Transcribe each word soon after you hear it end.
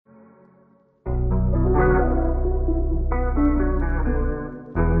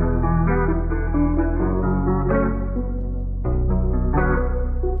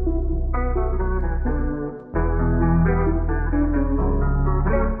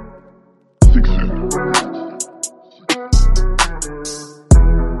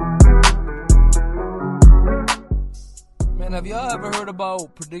Have y'all ever heard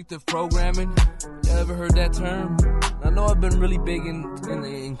about predictive programming? Y'all ever heard that term? I know I've been really big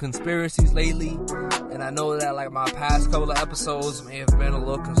in conspiracies lately, and I know that like my past couple of episodes may have been a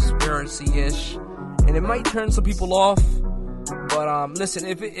little conspiracy-ish, and it might turn some people off. But listen,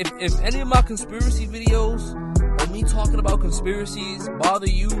 if any of my conspiracy videos or me talking about conspiracies bother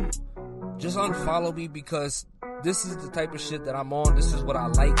you, just unfollow me, because this is the type of shit that I'm on. This is what I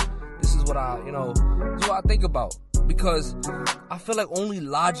like. This is what this is what I think about. Because I feel like only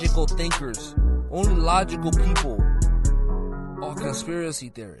logical thinkers, only logical people are conspiracy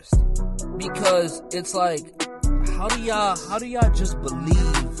theorists. Because it's like, how do y'all just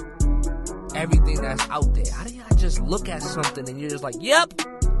believe everything that's out there? How do y'all just look at something and you're just like, yep,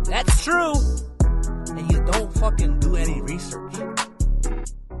 that's true, and you don't fucking do any research?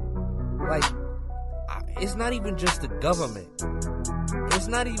 Like, it's not even just the government. It's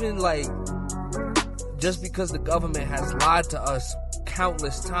not even like just because the government has lied to us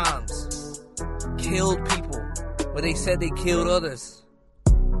countless times, killed people, but they said they killed others.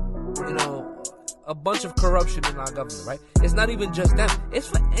 You know, a bunch of corruption in our government, right? It's not even just them. It's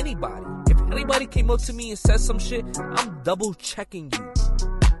for anybody. If anybody came up to me and said some shit, I'm double checking you.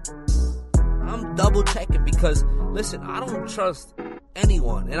 I'm double checking, because listen, I don't trust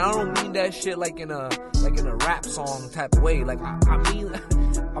anyone, and I don't mean that shit like in a rap song type of way. Like I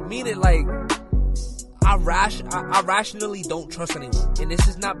mean it like I rationally don't trust anyone, and this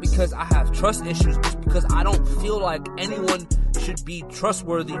is not because I have trust issues. It's because I don't feel like anyone should be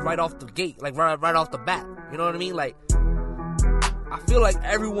trustworthy right off the gate, like right off the bat. You know what I mean? Like, I feel like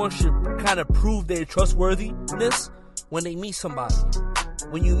everyone should kind of prove their trustworthiness when they meet somebody.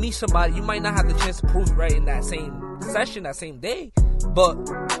 When you meet somebody, you might not have the chance to prove it right in that same session, that same day, but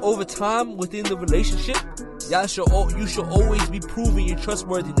over time within the relationship, you should always be proving your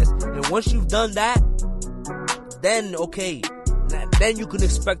trustworthiness. And once you've done that, then okay, then you can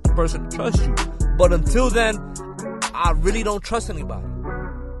expect the person to trust you. But until then, I really don't trust anybody.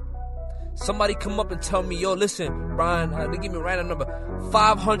 Somebody come up and tell me, yo, listen, Brian, they give me a random number,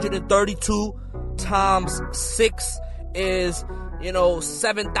 532 times 6 is,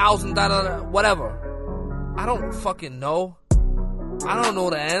 $7,000, whatever. I don't fucking know. I don't know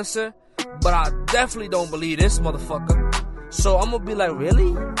the answer, but I definitely don't believe this motherfucker. So I'm gonna be like,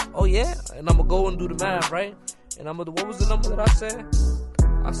 really? Oh yeah? And I'm gonna go and do the math, right? And what was the number that I said?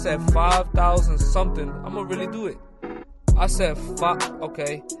 I said 5,000 something. I'm gonna really do it. I said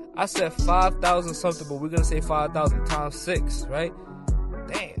 5,000 something, but we're gonna say 5,000 times 6, right?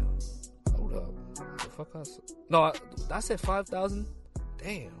 Damn. Hold up. The fuck I said? No, I said 5,000.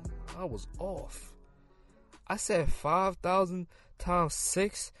 Damn, I was off. I said 5,000 times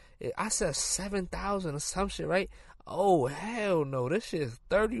 6. I said 7,000 or some shit, right? Oh, hell no. This shit is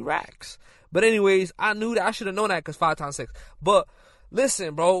 30 racks. But anyways, I knew that. I should have known that, because 5 times 6. But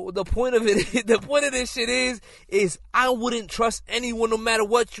listen, bro, the point of this shit is I wouldn't trust anyone no matter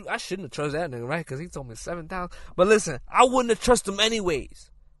what I shouldn't have trusted that nigga, right? Because he told me 7,000. But listen, I wouldn't have trusted him anyways.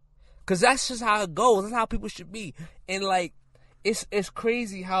 Because that's just how it goes. That's how people should be. And like, it's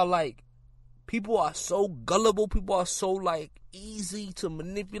crazy how like people are so gullible. People are so like easy to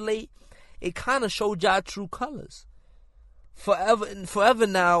manipulate. It kind of showed y'all true colors. Forever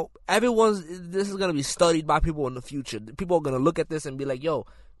now, this is going to be studied by people in the future. People are going to look at this and be like, yo,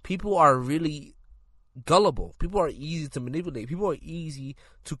 people are really gullible. People are easy to manipulate. People are easy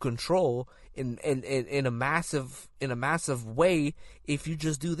to control in a massive way if you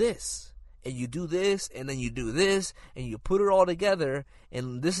just do this. And you do this, and then you do this, and you put it all together,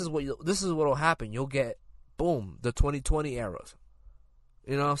 and this is what'll happen. You'll get, boom, the 2020 era.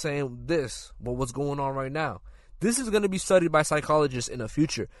 You know what I'm saying? What's going on right now. This is going to be studied by psychologists in the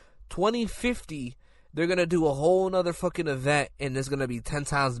future. 2050, they're going to do a whole nother fucking event, and it's going to be 10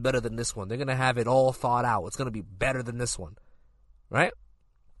 times better than this one. They're going to have it all thought out. It's going to be better than this one. Right?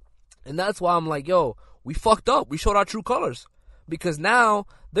 And that's why I'm like, yo, we fucked up. We showed our true colors. Because now,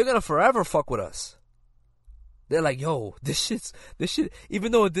 they're going to forever fuck with us. They're like, yo, this shit,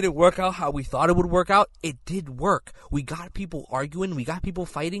 even though it didn't work out how we thought it would work out, it did work. We got people arguing, we got people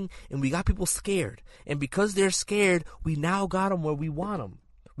fighting, and we got people scared. And because they're scared, we now got them where we want them.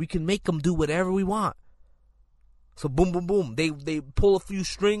 We can make them do whatever we want. So boom, boom, boom. They pull a few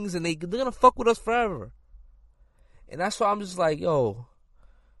strings, and they're going to fuck with us forever. And that's why I'm just like, yo,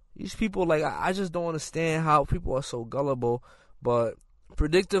 these people, like, I just don't understand how people are so gullible. But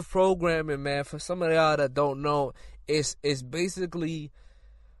predictive programming, man, for some of y'all that don't know, it's basically,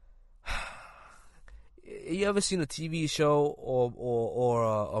 you ever seen a TV show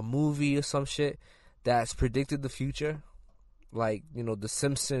or a movie or some shit that's predicted the future? Like, The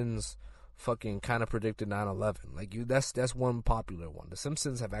Simpsons fucking kind of predicted 9/11. Like that's one popular one. The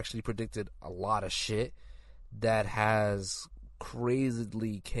Simpsons have actually predicted a lot of shit that has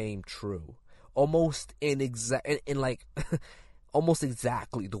crazily came true, almost almost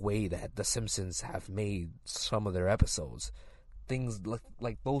exactly the way that the Simpsons have made some of their episodes. Things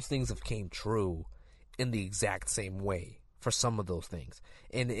like those things have came true in the exact same way for some of those things,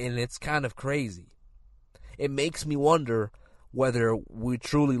 and it's kind of crazy. It makes me wonder whether we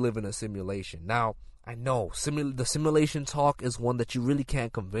truly live in a simulation. Now, I know the simulation talk is one that you really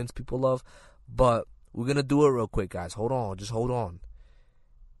can't convince people of, but we're going to do it real quick, guys. Hold on. Just hold on.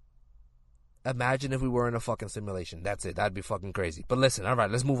 Imagine if we were in a fucking simulation. That's it. That'd be fucking crazy. But listen, all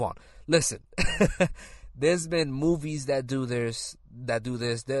right, let's move on. Listen. There's been movies that do this.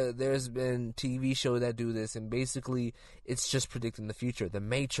 There's been TV shows that do this, and basically it's just predicting the future. The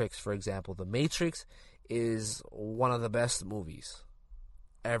Matrix, for example. The Matrix is one of the best movies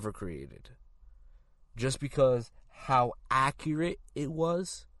ever created. Just because how accurate it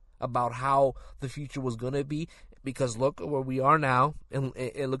was about how the future was going to be. Because look at where we are now, and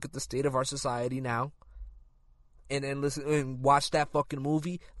look at the state of our society now. And listen and watch that fucking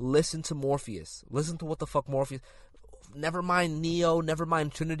movie. Listen to Morpheus. Listen to what the fuck Morpheus. Never mind Neo. Never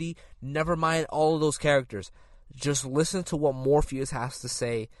mind Trinity. Never mind all of those characters. Just listen to what Morpheus has to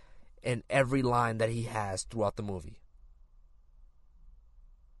say in every line that he has throughout the movie.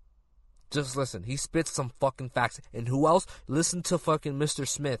 Just listen. He spits some fucking facts. And who else? Listen to fucking Mr.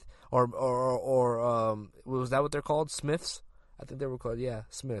 Smith. Or was that what they're called? Smiths? I think they were called, yeah,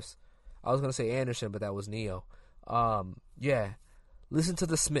 Smiths. I was going to say Anderson, but that was Neo. Yeah. Listen to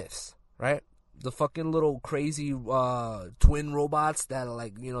the Smiths, right? The fucking little crazy twin robots that are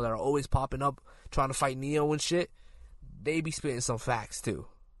like, that are always popping up trying to fight Neo and shit. They be spitting some facts too.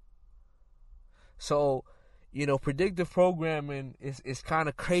 So, predictive programming is kind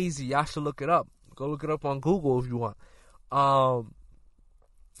of crazy. Y'all should look it up. Go look it up on Google if you want.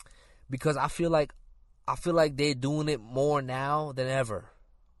 Because I feel like they're doing it more now than ever.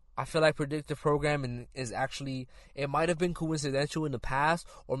 I feel like predictive programming is actually, it might have been coincidental in the past,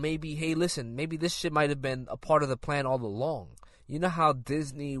 or maybe, hey, listen, maybe this shit might have been a part of the plan all along. You know how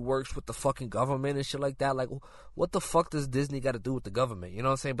Disney works with the fucking government and shit like that? Like, what the fuck does Disney got to do with the government? You know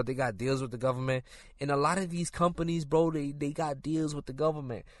what I'm saying? But they got deals with the government. And a lot of these companies, bro, they got deals with the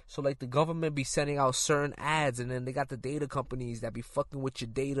government. So, like, the government be sending out certain ads, and then they got the data companies that be fucking with your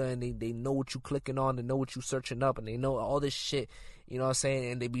data, and they know what you clicking on, they know what you searching up, and they know all this shit. You know what I'm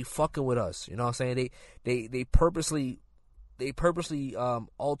saying? And they be fucking with us. You know what I'm saying? They purposely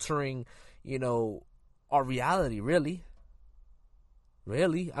altering, our reality, really.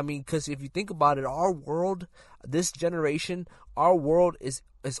 Really? I mean, because if you think about it, our world, this generation, our world is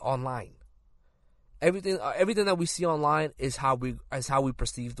online. Everything that we see online is how we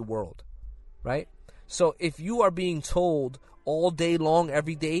perceive the world, right? So if you are being told all day long,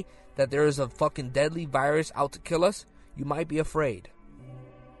 every day, that there is a fucking deadly virus out to kill us, you might be afraid.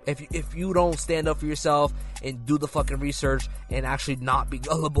 If you don't stand up for yourself and do the fucking research and actually not be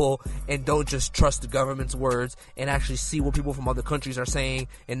gullible and don't just trust the government's words and actually see what people from other countries are saying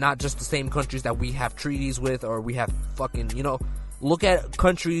and not just the same countries that we have treaties with or we have fucking, look at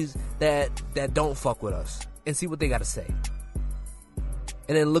countries that don't fuck with us and see what they got to say.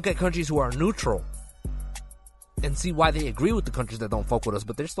 And then look at countries who are neutral and see why they agree with the countries that don't fuck with us,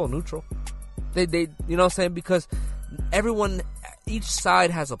 but they're still neutral. They you know what I'm saying? Because each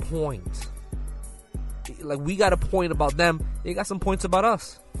side has a point. Like, we got a point about them, they got some points about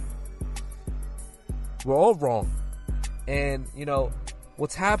us. We're all wrong. And,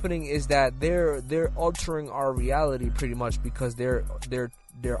 what's happening is that they're altering our reality pretty much because they're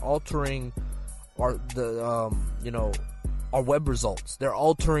altering our web results. They're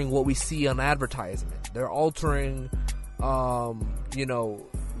altering what we see on advertisement. They're altering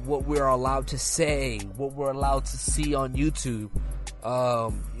what we're allowed to say, what we're allowed to see on YouTube.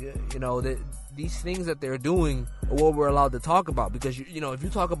 These things that they're doing are what we're allowed to talk about. Because, if you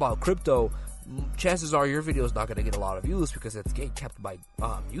talk about crypto, chances are your video is not going to get a lot of views because it's gate kept by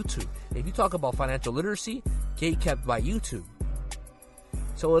YouTube. If you talk about financial literacy, gate kept by YouTube.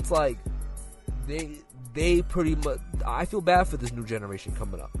 So it's like, they pretty much, I feel bad for this new generation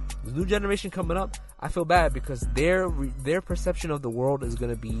coming up. The new generation coming up, I feel bad because their perception of the world is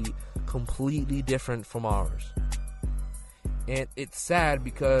going to be completely different from ours. And it's sad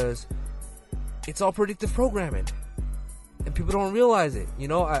because it's all predictive programming. And people don't realize it.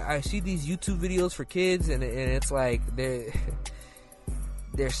 I see these YouTube videos for kids and it's like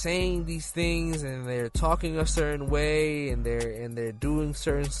they're saying these things and they're talking a certain way and they're doing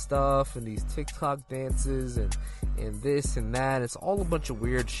certain stuff and these TikTok dances and this and that. It's all a bunch of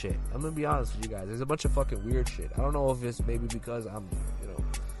weird shit. I'm gonna be honest with you guys. There's a bunch of fucking weird shit. I don't know if it's maybe because I'm,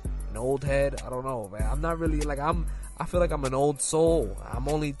 an old head. I don't know, man. I'm not really like I feel like I'm an old soul. I'm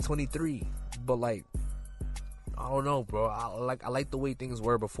only 23, but like I don't know, bro. I like the way things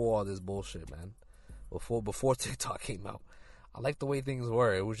were before all this bullshit, man. Before TikTok came out. I like the way things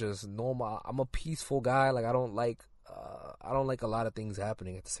were. It was just normal. I'm a peaceful guy. Like I don't like a lot of things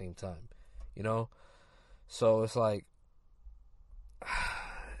happening at the same time, So it's like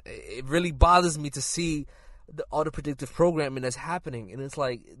it really bothers me to see all the predictive programming that's happening, and it's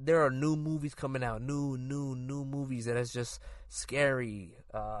like there are new movies coming out, new movies that is just scary,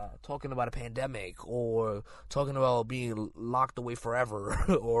 talking about a pandemic or talking about being locked away forever,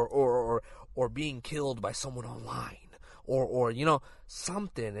 or being killed by someone online. Or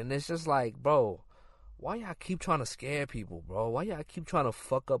something, and it's just like, bro, why y'all keep trying to scare people, bro? Why y'all keep trying to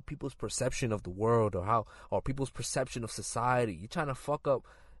fuck up people's perception of the world or people's perception of society? You trying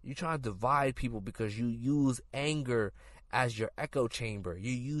to divide people because you use anger as your echo chamber.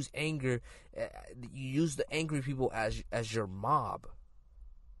 You use anger, you use the angry people as your mob.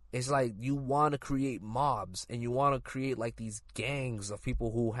 It's like you want to create mobs and you want to create like these gangs of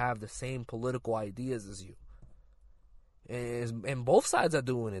people who have the same political ideas as you. And both sides are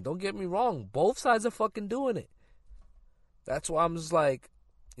doing it. Don't get me wrong. Both sides are fucking doing it. That's why I'm just like,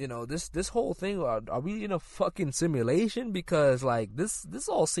 this whole thing, are we in a fucking simulation? Because like this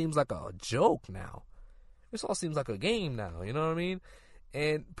all seems like a joke now. This all seems like a game now, you know what I mean?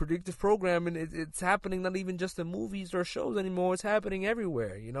 And predictive programming, it's happening not even just in movies or shows anymore. It's happening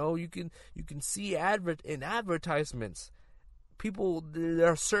everywhere. You can see in advertisements. People, there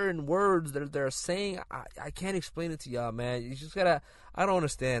are certain words that they're saying. I can't explain it to y'all, man. You just gotta. I don't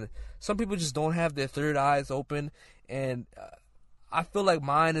understand. Some people just don't have their third eyes open, and I feel like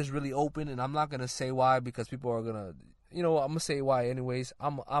mine is really open. And I'm not gonna say why because people are gonna. I'm gonna say why anyways.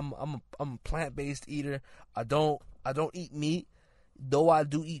 I'm a plant-based eater. I don't eat meat, though I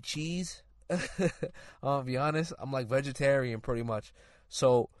do eat cheese. I'll be honest. I'm like vegetarian pretty much.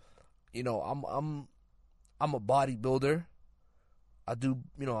 So, I'm a bodybuilder. I do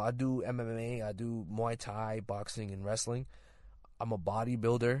MMA, I do Muay Thai, boxing, and wrestling. I'm a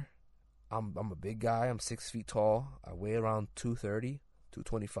bodybuilder. I'm a big guy. I'm 6 feet tall. I weigh around 230,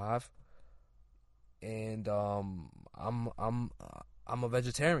 225. And I'm a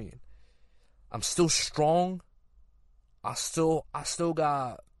vegetarian. I'm still strong. I still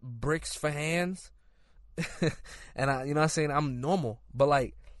got bricks for hands. And I'm saying I'm normal, but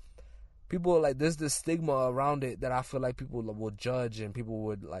like people like there's this stigma around it that I feel like people will judge and people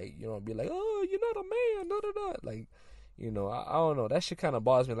would like be like, oh, you're not a man, like I don't know, that shit kind of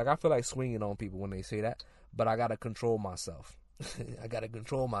bothers me. Like I feel like swinging on people when they say that, but I gotta control myself.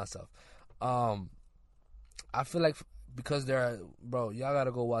 I feel like because y'all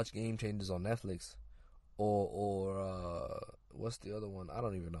gotta go watch Game Changers on Netflix or what's the other one? I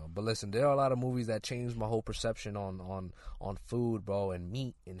don't even know. But listen, there are a lot of movies that changed my whole perception on food, bro, and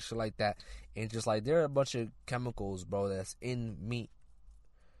meat and shit like that. And just like there are a bunch of chemicals, bro, that's in meat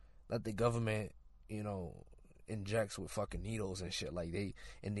that the government, injects with fucking needles and shit. Like the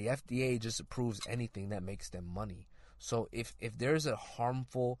FDA just approves anything that makes them money. So if there's a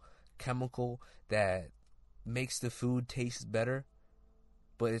harmful chemical that makes the food taste better,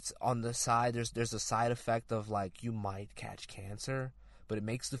 but it's on the side, there's a side effect of like you might catch cancer, but it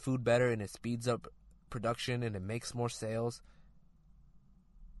makes the food better and it speeds up production and it makes more sales,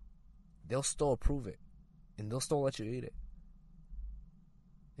 they'll still approve it and they'll still let you eat it.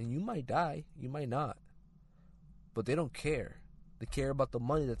 And you might die, you might not, but they don't care. They care about the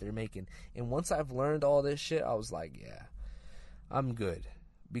money that they're making. And once I've learned all this shit, I was like, yeah, I'm good.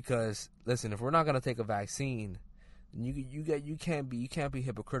 Because listen, if we're not gonna take a vaccine, you can't be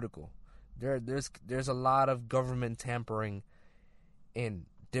hypocritical. There's a lot of government tampering in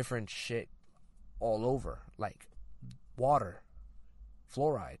different shit all over, like water,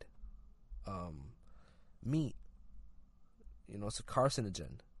 fluoride, meat. It's a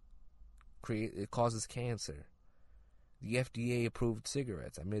carcinogen. It causes cancer. The FDA approved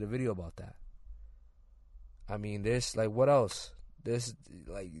cigarettes. I made a video about that. I mean, there's like, what else? There's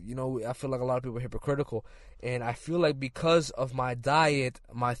like, I feel like a lot of people are hypocritical, and I feel like because of my diet,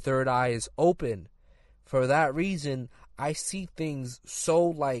 my third eye is open. For that reason, I see things so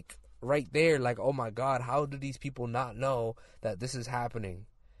like right there, like, oh my God, how do these people not know that this is happening?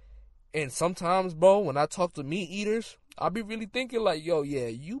 And sometimes, bro, when I talk to meat eaters, I be really thinking like, yo, yeah,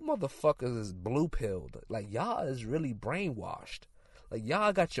 you motherfuckers is blue pilled. Like, y'all is really brainwashed. Like,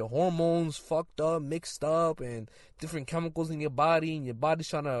 y'all got your hormones fucked up, mixed up, and different chemicals in your body, and your body's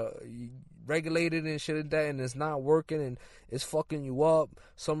trying to regulate it and shit like that, and it's not working, and it's fucking you up.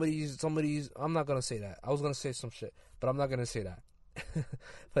 Some of these, I'm not gonna say that. I was gonna say some shit, but I'm not gonna say that.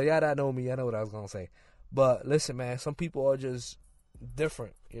 But y'all that know me, I know what I was gonna say. But listen, man, some people are just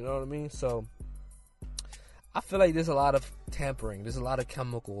different, you know what I mean? So I feel like there's a lot of tampering, there's a lot of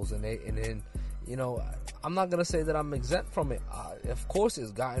chemicals, and then, you know, I'm not gonna say that I'm exempt from it. Of course,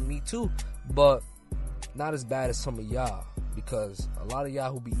 it's gotten me too, but not as bad as some of y'all, because a lot of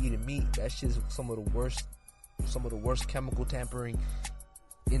y'all who be eating meat, that shit's some of the worst chemical tampering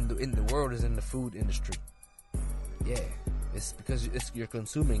in the world is in the food industry. Yeah, it's because you're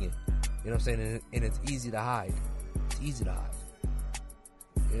consuming it. You know what I'm saying? And it's easy to hide. It's easy to hide.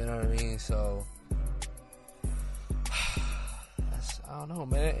 You know what I mean? So I don't know,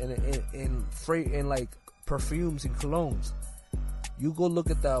 man. And like perfumes and colognes, you go look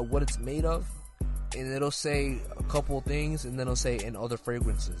at what it's made of, and it'll say a couple of things, and then it'll say in other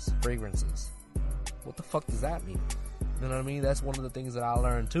fragrances. What the fuck does that mean? You know what I mean? That's one of the things that I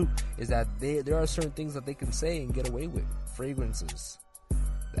learned too, is that there are certain things that they can say and get away with. Fragrances.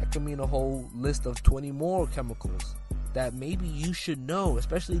 That could mean a whole list of 20 more chemicals that maybe you should know,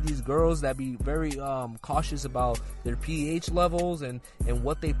 especially these girls that be very cautious about their pH levels and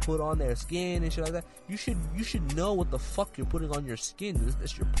what they put on their skin and shit like that. You should know what the fuck you're putting on your skin.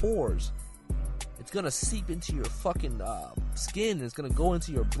 It's your pores. It's gonna seep into your fucking skin. It's gonna go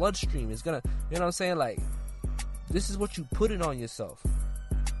into your bloodstream. It's gonna, you know what I'm saying? Like, this is what you put it on yourself.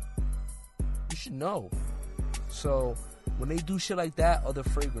 You should know. So when they do shit like that, other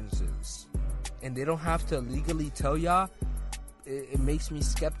fragrances, and they don't have to legally tell y'all, it makes me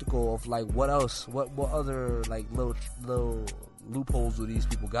skeptical of like what else, what other like little loopholes do these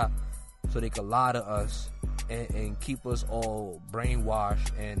people got, so they can lie to us and keep us all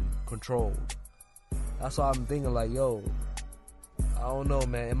brainwashed and controlled. That's why I'm thinking like, yo, I don't know,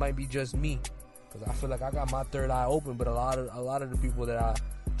 man. It might be just me, because I feel like I got my third eye open, but a lot of the people that I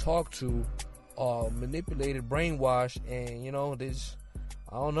talk to are manipulated, brainwashed, and you know,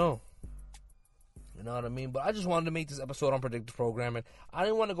 I don't know. You know what I mean? But I just wanted to make this episode on predictive programming. I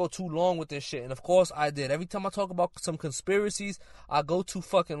didn't want to go too long with this shit, and of course I did. Every time I talk about some conspiracies, I go too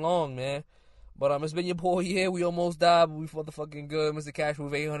fucking long, man. But it's been your boy. Yeah, we almost died, but we motherfucking good. Mr. Cash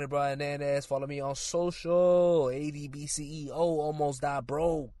with 800 Brian Nandez. Follow me on social. ADBCEO. Almost died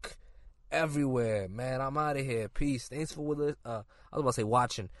broke. Everywhere, man. I'm out of here. Peace. Thanks for I was about to say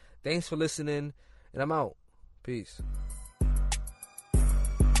watching. Thanks for listening, and I'm out. Peace.